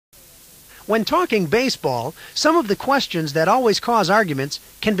When talking baseball, some of the questions that always cause arguments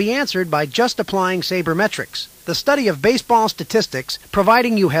can be answered by just applying sabermetrics, the study of baseball statistics,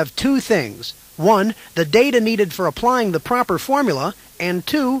 providing you have two things. One, the data needed for applying the proper formula, and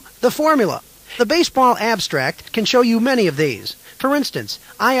two, the formula. The baseball abstract can show you many of these. For instance,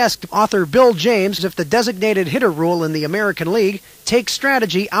 I asked author Bill James if the designated hitter rule in the American League takes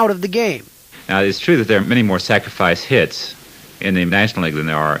strategy out of the game. Now, it's true that there are many more sacrifice hits in the National League than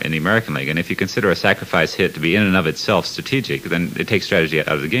there are in the American League, and if you consider a sacrifice hit to be in and of itself strategic, then it takes strategy out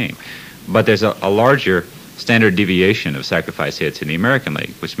of the game. But there's a larger standard deviation of sacrifice hits in the American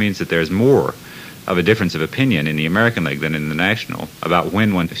League, which means that there's more of a difference of opinion in the American League than in the National about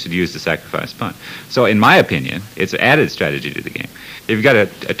when one should use the sacrifice bunt. So in my opinion, it's added strategy to the game. If you've got a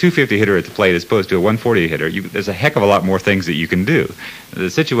 250 hitter at the plate as opposed to a 140 hitter, there's a heck of a lot more things that you can do. The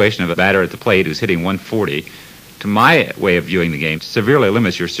situation of a batter at the plate who's hitting 140, to my way of viewing the game, severely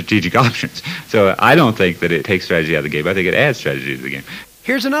limits your strategic options. So I don't think that it takes strategy out of the game. I think it adds strategy to the game.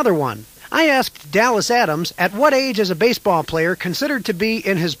 Here's another one. I asked Dallas Adams at what age is a baseball player considered to be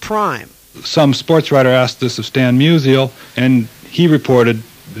in his prime. Some sports writer asked this of Stan Musial, and he reported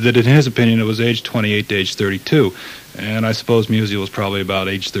that in his opinion it was age 28 to age 32. And I suppose Musial was probably about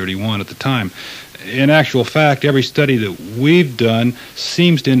age 31 at the time. In actual fact, every study that we've done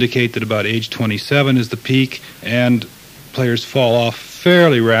seems to indicate that about age 27 is the peak, and players fall off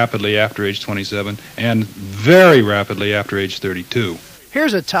fairly rapidly after age 27 and very rapidly after age 32.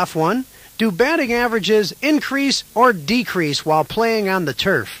 Here's a tough one. Do batting averages increase or decrease while playing on the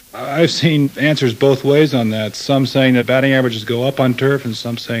turf? I've seen answers both ways on that. Some saying that batting averages go up on turf and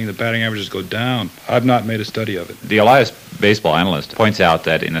some saying that batting averages go down. I've not made a study of it. The Elias baseball analyst points out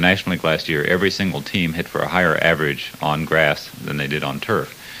that in the National League last year, every single team hit for a higher average on grass than they did on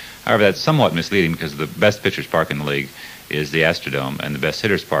turf. However, that's somewhat misleading because the best pitcher's park in the league is the Astrodome, and the best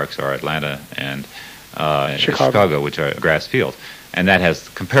hitter's parks are Atlanta and Chicago, which are grass fields. And that has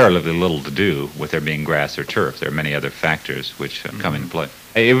comparatively little to do with there being grass or turf. There are many other factors which come into play.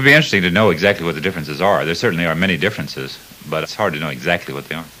 It would be interesting to know exactly what the differences are. There certainly are many differences, but it's hard to know exactly what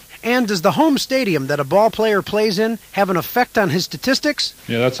they are. And does the home stadium that a ball player plays in have an effect on his statistics?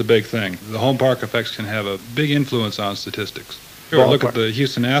 Yeah, that's a big thing. The home park effects can have a big influence on statistics. Sure, look at the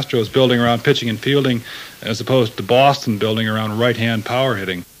Houston Astros building around pitching and fielding as opposed to Boston building around right-hand power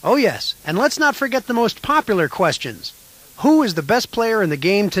hitting. Oh, yes. And let's not forget the most popular questions. Who is the best player in the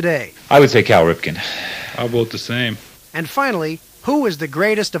game today? I would say Cal Ripken. I'll vote the same. And finally, who is the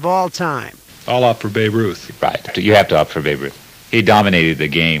greatest of all time? I'll opt for Babe Ruth. Right. You have to opt for Babe Ruth. He dominated the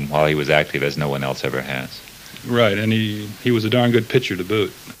game while he was active as no one else ever has. Right, and he was a darn good pitcher to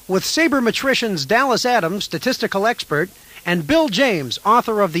boot. With sabermetricians Dallas Adams, statistical expert, and Bill James,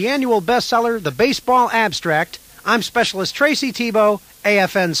 author of the annual bestseller, The Baseball Abstract, I'm Specialist Tracy Thibeau,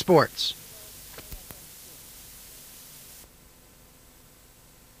 AFN Sports.